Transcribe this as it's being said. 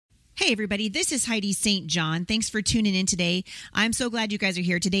Hi, everybody. This is Heidi St. John. Thanks for tuning in today. I'm so glad you guys are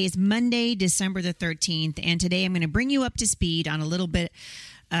here. Today is Monday, December the 13th, and today I'm going to bring you up to speed on a little bit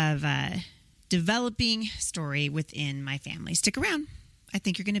of a developing story within my family. Stick around. I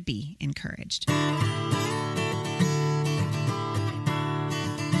think you're going to be encouraged.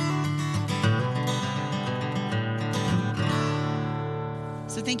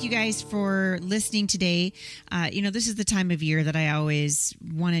 So thank you guys for listening today. This is the time of year that I always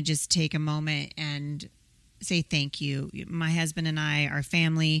want to just take a moment and say thank you. My husband and I, our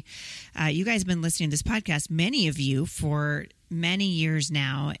family, you guys have been listening to this podcast, many of you, for many years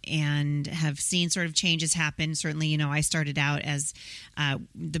now, and have seen sort of changes happen. Certainly, I started out as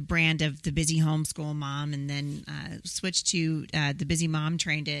the brand of the busy homeschool mom, and then switched to the busy mom,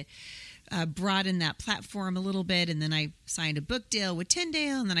 trying to broaden that platform a little bit. And then I signed a book deal with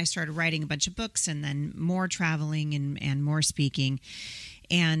Tyndale, and then I started writing a bunch of books, and then more traveling and more speaking.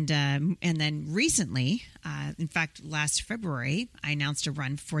 And then recently, in fact, last February, I announced a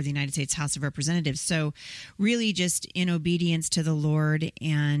run for the United States House of Representatives. So really just in obedience to the Lord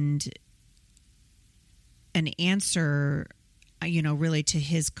and an answer, really to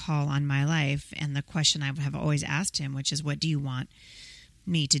his call on my life, and the question I have always asked him, which is, what do you want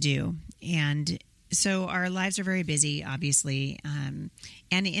me to do? And so our lives are very busy, obviously. And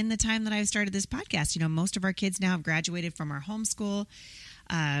in the time that I've started this podcast, most of our kids now have graduated from our homeschool.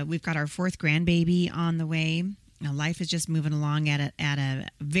 We've got our fourth grandbaby on the way. Life is just moving along at a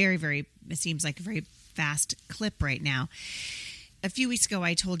very, very, it seems like a very fast clip right now. A few weeks ago,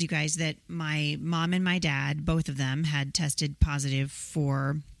 I told you guys that my mom and my dad, both of them, had tested positive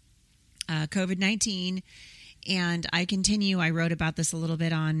for COVID-19. And I wrote about this a little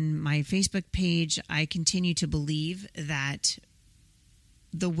bit on my Facebook page. I continue to believe that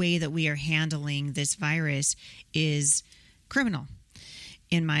the way that we are handling this virus is criminal,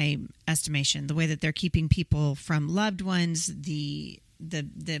 in my estimation. The way that they're keeping people from loved ones, the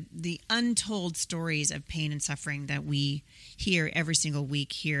untold stories of pain and suffering that we hear every single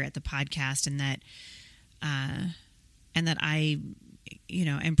week here at the podcast, and that I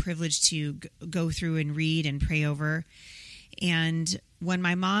am privileged to go through and read and pray over. And when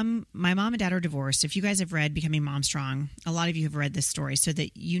my mom and dad are divorced, if you guys have read Becoming Mom Strong, a lot of you have read this story, so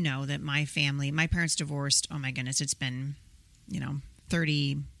that you know that my parents divorced, oh my goodness, it's been,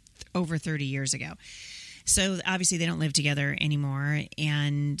 over 30 years ago. So obviously they don't live together anymore,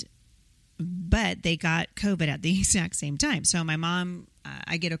 but they got COVID at the exact same time. So my mom,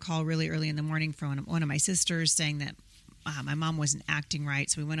 I get a call really early in the morning from one of my sisters saying that my mom wasn't acting right.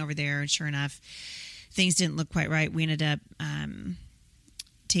 So we went over there, and sure enough, things didn't look quite right. We ended up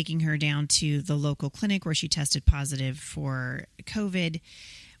taking her down to the local clinic where she tested positive for COVID.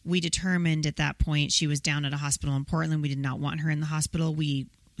 We determined at that point she was down at a hospital in Portland. We did not want her in the hospital. We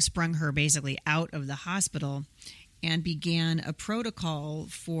sprung her basically out of the hospital and began a protocol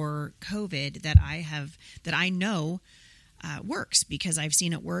for COVID that I know works, because I've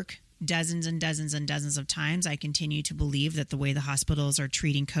seen it work dozens and dozens and dozens of times. I continue to believe that the way the hospitals are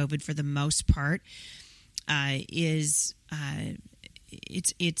treating COVID for the most part is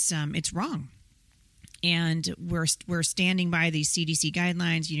wrong. And we're standing by these CDC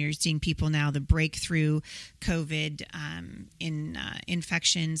guidelines. You're seeing people now, the breakthrough COVID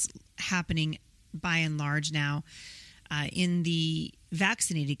infections happening by and large now in the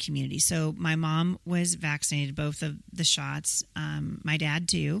vaccinated community. So my mom was vaccinated, both of the shots, my dad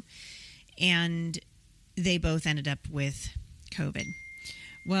too, and they both ended up with COVID.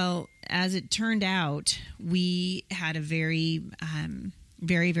 Well, as it turned out, we had a very,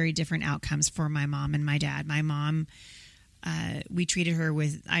 very different outcomes for my mom and my dad. My mom, we treated her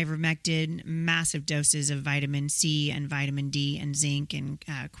with ivermectin, massive doses of vitamin C and vitamin D and zinc and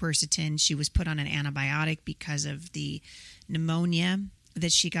quercetin. She was put on an antibiotic because of the pneumonia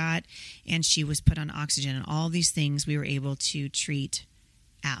that she got, and she was put on oxygen. And all these things we were able to treat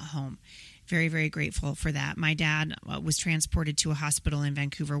at home. Very, very grateful for that. My dad was transported to a hospital in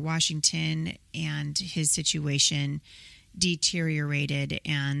Vancouver, Washington, and his situation deteriorated,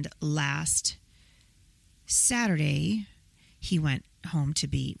 and last Saturday he went home to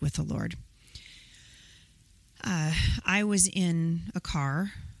be with the Lord. I was in a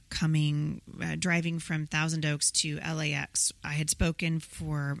car driving from Thousand Oaks to LAX. I had spoken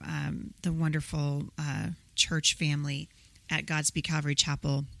for the wonderful church family at Godspeed Calvary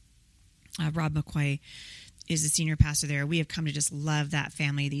Chapel. Rob McCoy is the senior pastor there. We have come to just love that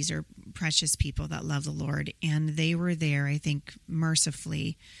family. These are precious people that love the Lord. And they were there, I think,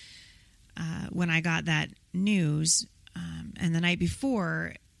 mercifully, when I got that news. And the night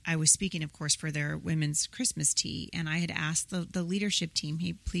before, I was speaking, of course, for their women's Christmas tea, and I had asked the leadership team,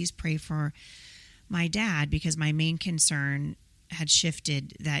 hey, please pray for my dad, because my main concern had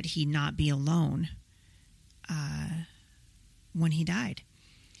shifted that he not be alone when he died.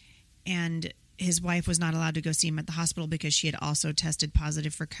 And his wife was not allowed to go see him at the hospital because she had also tested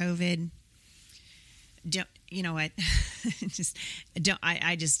positive for COVID. You know what?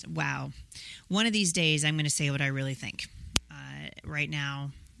 Wow. One of these days, I'm going to say what I really think. Right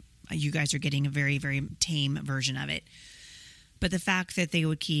now, you guys are getting a very, very tame version of it. But the fact that they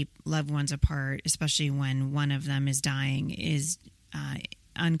would keep loved ones apart, especially when one of them is dying, is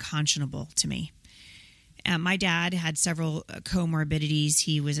unconscionable to me. My dad had several comorbidities.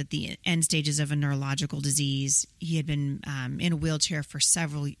 He was at the end stages of a neurological disease. He had been in a wheelchair for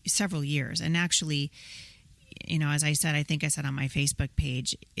several years. And actually, you know, as I said, I think I said on my Facebook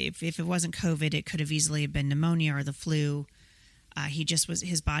page, if it wasn't COVID, it could have easily been pneumonia or the flu.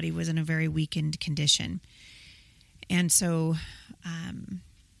 His body was in a very weakened condition. And so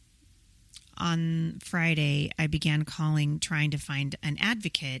on Friday, I began trying to find an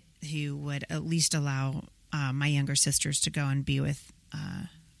advocate who would at least allow my younger sisters to go and be with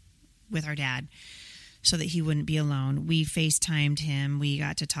our dad so that he wouldn't be alone. We FaceTimed him. We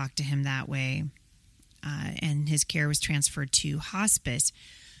got to talk to him that way. And his care was transferred to hospice.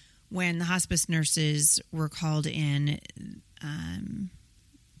 When the hospice nurses were called in,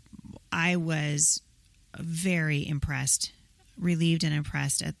 I was very impressed, relieved and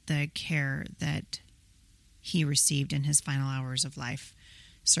impressed at the care that he received in his final hours of life,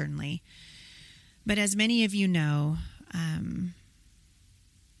 certainly. But as many of you know,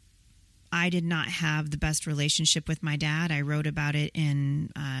 I did not have the best relationship with my dad. I wrote about it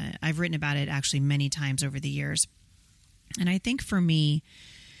I've written about it actually many times over the years. And I think for me,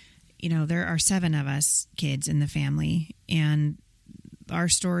 you know, there are 7 of us kids in the family, and our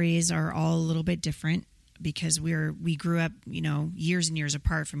stories are all a little bit different because we grew up, you know, years and years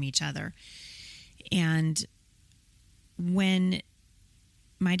apart from each other. And when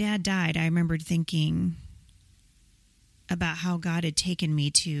my dad died, I remembered thinking about how God had taken me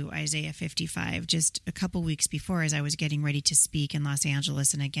to Isaiah 55 just a couple weeks before, as I was getting ready to speak in Los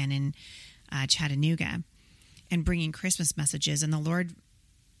Angeles and again in Chattanooga and bringing Christmas messages. And the Lord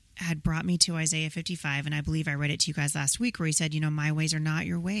had brought me to Isaiah 55, and I believe I read it to you guys last week, where he said, you know, my ways are not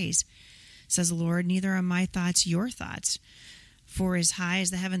your ways, says the Lord, neither are my thoughts your thoughts. For as high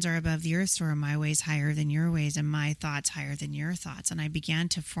as the heavens are above the earth, so are my ways higher than your ways, and my thoughts higher than your thoughts. And I began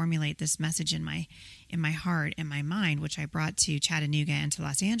to formulate this message in my heart and my mind, which I brought to Chattanooga and to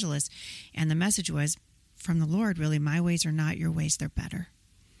Los Angeles. And the message was from the Lord, really, my ways are not your ways, they're better.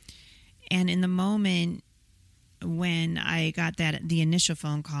 And in the moment when I got the initial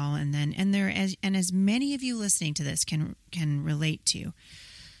phone call, and as many of you listening to this can relate to,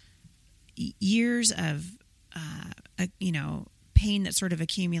 years of pain that sort of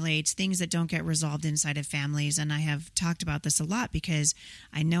accumulates, things that don't get resolved inside of families. And I have talked about this a lot because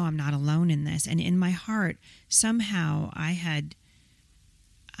I know I'm not alone in this. And in my heart, somehow I had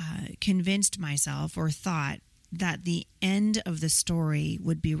convinced myself or thought that the end of the story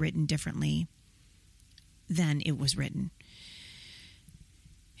would be written differently than it was written.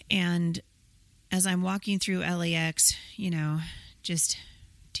 And as I'm walking through LAX, you know, just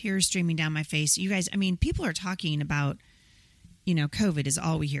tears streaming down my face. You guys, I mean, people are talking about, you know, COVID is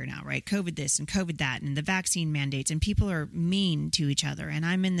all we hear now, right? COVID this and COVID that and the vaccine mandates, and people are mean to each other. And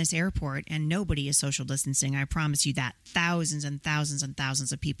I'm in this airport and nobody is social distancing. I promise you that. Thousands and thousands and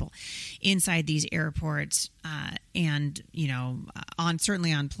thousands of people inside these airports and, you know,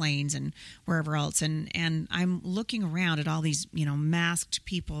 certainly on planes and wherever else. And I'm looking around at all these, you know, masked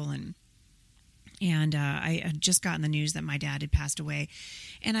people, and I had just gotten the news that my dad had passed away.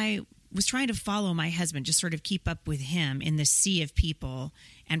 And I was trying to follow my husband, just sort of keep up with him in this sea of people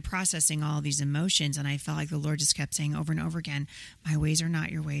and processing all these emotions. And I felt like the Lord just kept saying over and over again, my ways are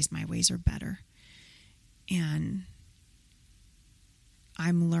not your ways, my ways are better. And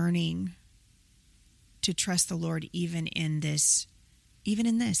I'm learning to trust the Lord even in this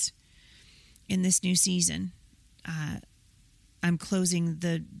new season. I'm closing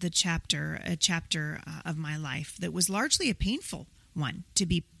a chapter of my life that was largely a painful one, to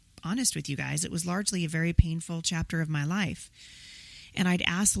be honest with you guys. It was largely a very painful chapter of my life. And I'd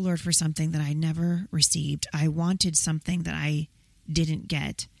asked the Lord for something that I never received. I wanted something that I didn't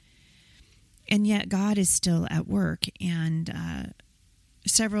get. And yet God is still at work. And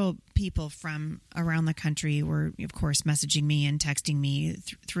several people from around the country were, of course, messaging me and texting me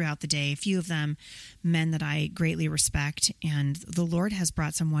throughout the day. A few of them, men that I greatly respect. And the Lord has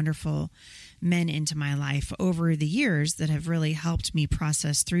brought some wonderful men into my life over the years that have really helped me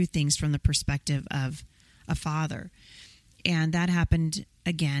process through things from the perspective of a father. And that happened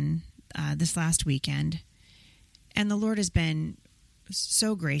again this last weekend. And the Lord has been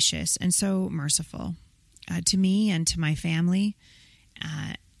so gracious and so merciful to me and to my family,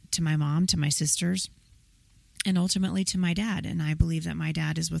 to my mom, to my sisters, and ultimately to my dad. And I believe that my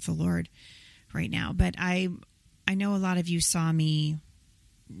dad is with the Lord right now. But I know a lot of you saw me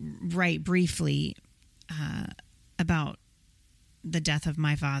write briefly about the death of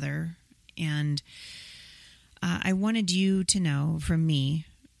my father. And I wanted you to know from me,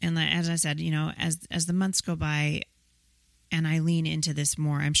 and as I said, as the months go by and I lean into this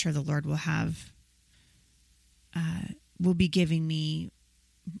more, I'm sure the Lord will be giving me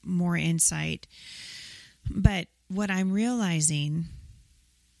more insight. But what I'm realizing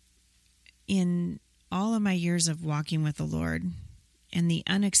in all of my years of walking with the Lord and the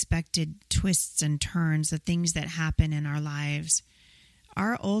unexpected twists and turns, the things that happen in our lives,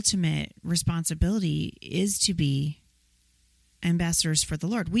 our ultimate responsibility is to be ambassadors for the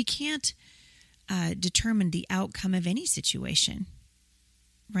Lord. We can't determine the outcome of any situation,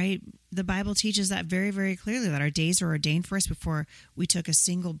 right? The Bible teaches that very, very clearly, that our days are ordained for us before we took a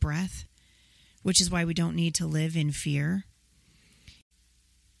single breath, which is why we don't need to live in fear.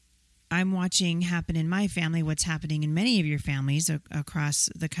 I'm watching happen in my family what's happening in many of your families across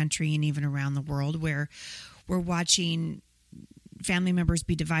the country and even around the world, where we're watching family members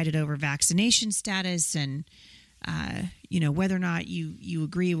be divided over vaccination status and whether or not you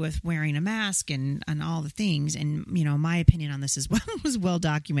agree with wearing a mask and all the things. And, my opinion on this is was well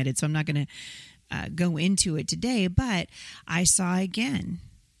documented, so I'm not going to go into it today. But I saw again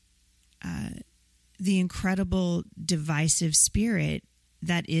the incredible divisive spirit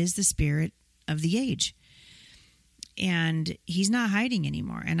that is the spirit of the age. And he's not hiding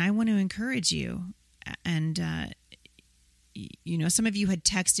anymore. And I want to encourage you. And, some of you had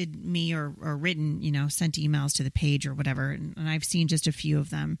texted me or written, sent emails to the page or whatever. And I've seen just a few of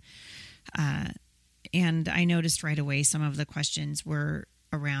them. And I noticed right away some of the questions were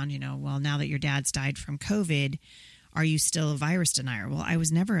around, well, now that your dad's died from COVID, are you still a virus denier? Well, I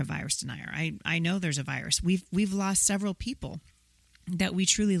was never a virus denier. I know there's a virus. We've lost several people that we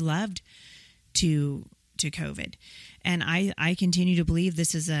truly loved to COVID. And I continue to believe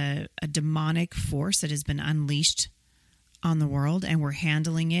this is a demonic force that has been unleashed on the world, and we're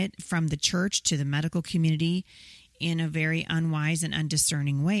handling it from the church to the medical community in a very unwise and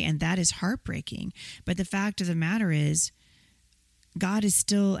undiscerning way. And that is heartbreaking. But the fact of the matter is, God is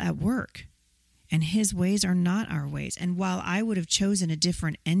still at work, and his ways are not our ways. And while I would have chosen a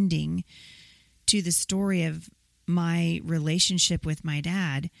different ending to the story of my relationship with my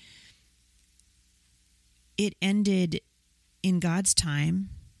dad, it ended in God's time,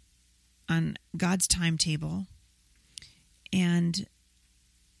 on God's timetable, and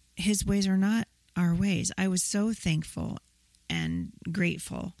his ways are not our ways. I was so thankful and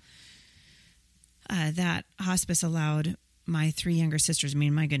grateful that hospice allowed my three younger sisters. I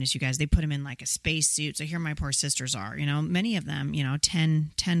mean, my goodness, you guys, they put them in like a space suit. So here my poor sisters are, many of them,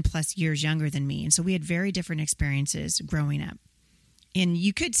 10 plus years younger than me. And so we had very different experiences growing up. And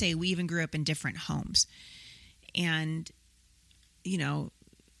you could say we even grew up in different homes. And, the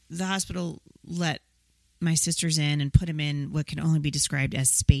hospital let my sisters in and put them in what can only be described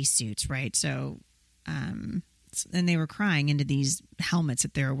as spacesuits, right? So, and they were crying into these helmets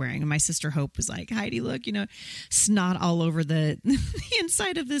that they were wearing. And my sister Hope was like, Heidi, look, snot all over the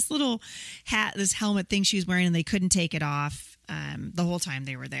inside of this little hat, this helmet thing she was wearing, and they couldn't take it off the whole time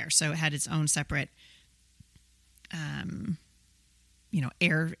they were there. So it had its own separate,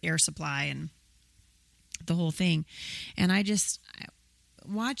 air supply and the whole thing. And I just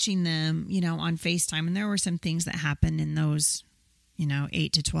watching them, on FaceTime, and there were some things that happened in those,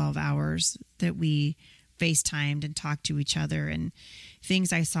 8 to 12 hours that we FaceTimed and talked to each other, and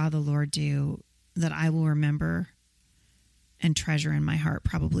things I saw the Lord do that I will remember and treasure in my heart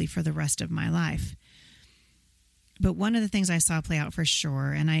probably for the rest of my life. But one of the things I saw play out for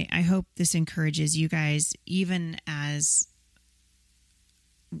sure, and I hope this encourages you guys, even as,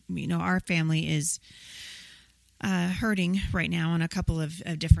 our family is hurting right now on a couple of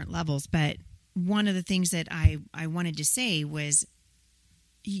different levels. But one of the things that I wanted to say was,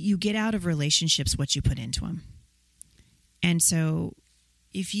 you get out of relationships what you put into them. And so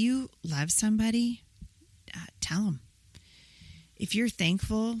if you love somebody, tell them. If you're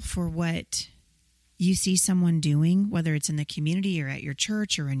thankful for what you see someone doing, whether it's in the community or at your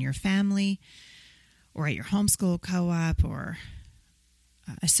church or in your family or at your homeschool co-op or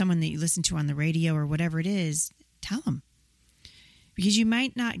someone that you listen to on the radio or whatever it is, tell them. Because you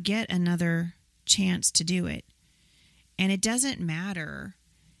might not get another chance to do it. And it doesn't matter.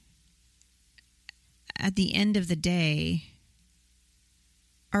 At the end of the day,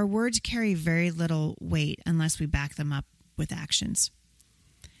 our words carry very little weight unless we back them up with actions.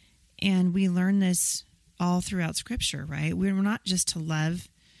 And we learn this all throughout Scripture, right? We're not just to love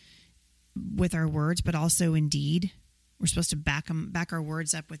with our words, but also in deed. We're supposed to back our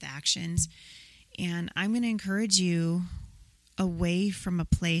words up with actions. And I'm going to encourage you away from a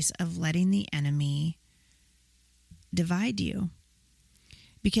place of letting the enemy divide you.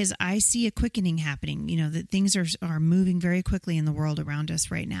 Because I see a quickening happening, that things are moving very quickly in the world around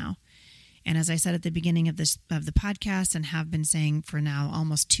us right now. And as I said at the beginning of the podcast and have been saying for now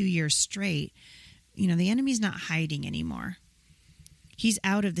almost 2 years straight, the enemy's not hiding anymore. He's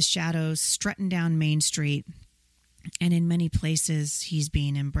out of the shadows, strutting down Main Street, and in many places he's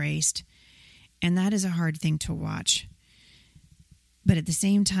being embraced. And that is a hard thing to watch. But at the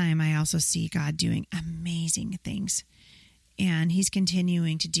same time, I also see God doing amazing things. And he's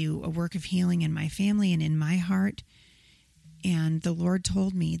continuing to do a work of healing in my family and in my heart. And the Lord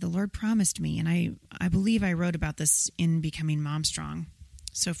promised me, and I believe I wrote about this in Becoming Mom Strong.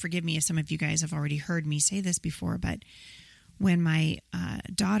 So forgive me if some of you guys have already heard me say this before, but when my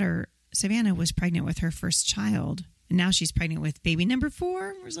daughter, Savannah, was pregnant with her first child, and now she's pregnant with baby number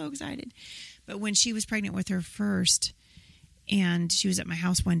 4, we're so excited. But when she was pregnant with her first, and she was at my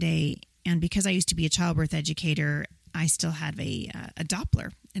house one day, and because I used to be a childbirth educator, I still have a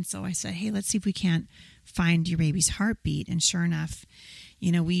Doppler. And so I said, hey, let's see if we can't find your baby's heartbeat. And sure enough,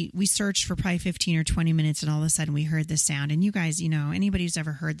 we searched for probably 15 or 20 minutes, and all of a sudden we heard the sound. And you guys, anybody who's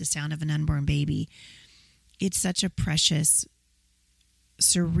ever heard the sound of an unborn baby, it's such a precious,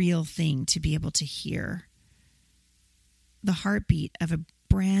 surreal thing to be able to hear the heartbeat of a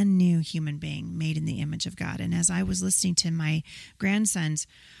brand new human being made in the image of God. And as I was listening to my grandson's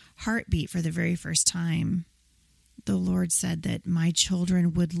heartbeat for the very first time, the Lord said that my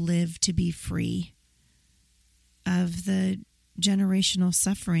children would live to be free of the generational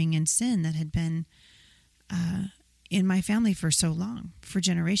suffering and sin that had been in my family for so long, for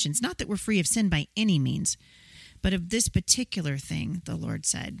generations. Not that we're free of sin by any means, but of this particular thing, the Lord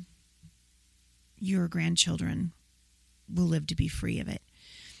said, your grandchildren will live to be free of it.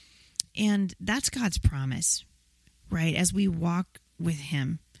 And that's God's promise, right? As we walk with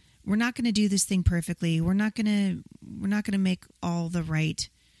him, we're not going to do this thing perfectly. We're not going to make all the right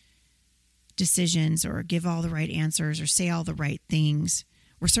decisions or give all the right answers or say all the right things.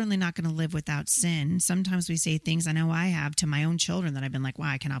 We're certainly not going to live without sin. Sometimes we say things, I know I have, to my own children that I've been like, wow,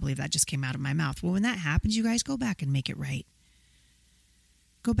 I cannot believe that just came out of my mouth. Well, when that happens, you guys go back and make it right.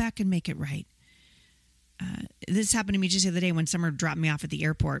 Go back and make it right. This happened to me just the other day when Summer dropped me off at the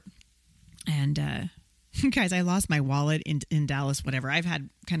airport. And guys, I lost my wallet in Dallas, whatever. I've had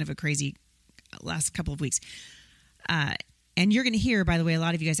kind of a crazy last couple of weeks. And you're going to hear, by the way, a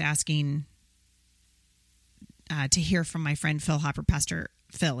lot of you guys asking to hear from my friend Phil Hopper, Pastor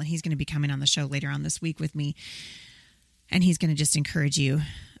Phil, and he's going to be coming on the show later on this week with me. And he's going to just encourage you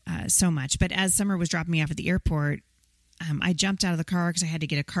so much. But as Summer was dropping me off at the airport, I jumped out of the car because I had to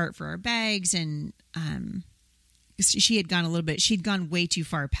get a cart for our bags. And she'd gone way too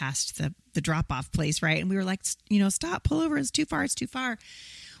far past the drop-off place, right? And we were like, stop, pull over. It's too far.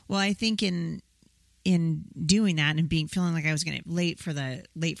 Well, I think in doing that and feeling like I was going to late for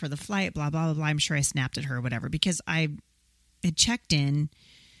the flight, blah, blah, blah, blah, I'm sure I snapped at her or whatever, because I had checked in,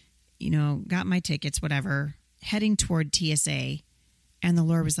 got my tickets, whatever, heading toward TSA. And the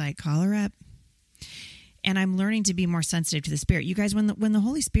Lord was like, call her up. And I'm learning to be more sensitive to the Spirit. You guys, when the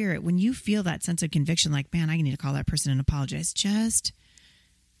Holy Spirit, when you feel that sense of conviction, like, man, I need to call that person and apologize, just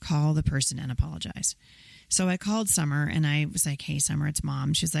call the person and apologize. So I called Summer and I was like, hey, Summer, it's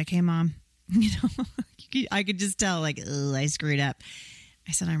Mom. She's like, hey, Mom. I could just tell, like, I screwed up.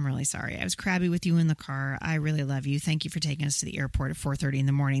 I said, I'm really sorry. I was crabby with you in the car. I really love you. Thank you for taking us to the airport at 4:30 in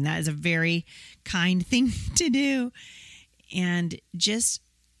the morning. That is a very kind thing to do. And just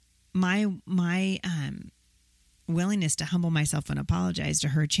my willingness to humble myself and apologize to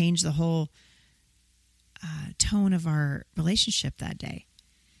her changed the whole tone of our relationship that day.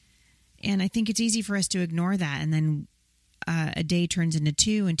 And I think it's easy for us to ignore that. And then a day turns into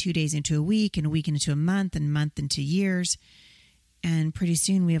 2, and 2 days into a week, and a week into a month, and a month into years. And pretty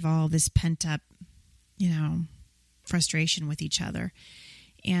soon we have all this pent up, frustration with each other.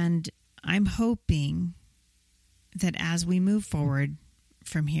 And I'm hoping that as we move forward,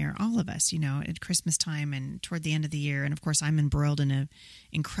 from here, all of us, at Christmas time and toward the end of the year. And of course, I'm embroiled in an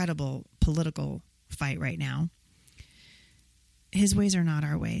incredible political fight right now. His ways are not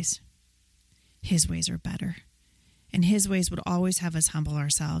our ways. His ways are better. And his ways would always have us humble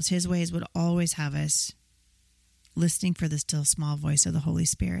ourselves. His ways would always have us listening for the still small voice of the Holy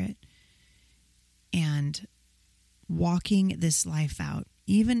Spirit and walking this life out,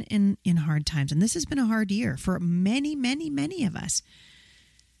 even in hard times. And this has been a hard year for many, many, many of us.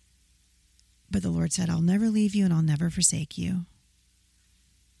 But the Lord said, I'll never leave you and I'll never forsake you.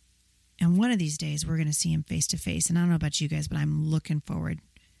 And one of these days, we're going to see him face to face. And I don't know about you guys, but I'm looking forward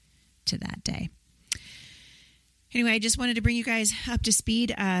to that day. Anyway, I just wanted to bring you guys up to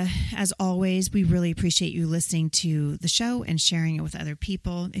speed. As always, we really appreciate you listening to the show and sharing it with other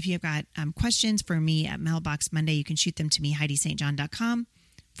people. If you've got questions for me at Mailbox Monday, you can shoot them to me,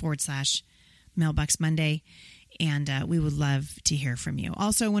 HeidiSt.John.com/Mailbox Monday. And we would love to hear from you.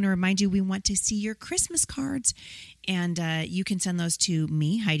 Also, I want to remind you, we want to see your Christmas cards. And you can send those to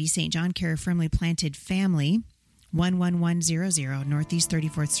me, Heidi St. John, care of Firmly Planted Family, 11100 Northeast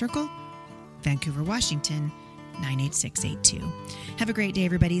 34th Circle, Vancouver, Washington, 98682. Have a great day,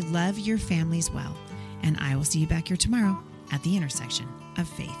 everybody. Love your families well. And I will see you back here tomorrow at the intersection of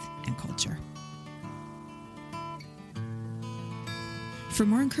faith and culture. For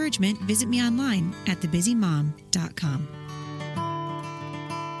more encouragement, visit me online at thebusymom.com.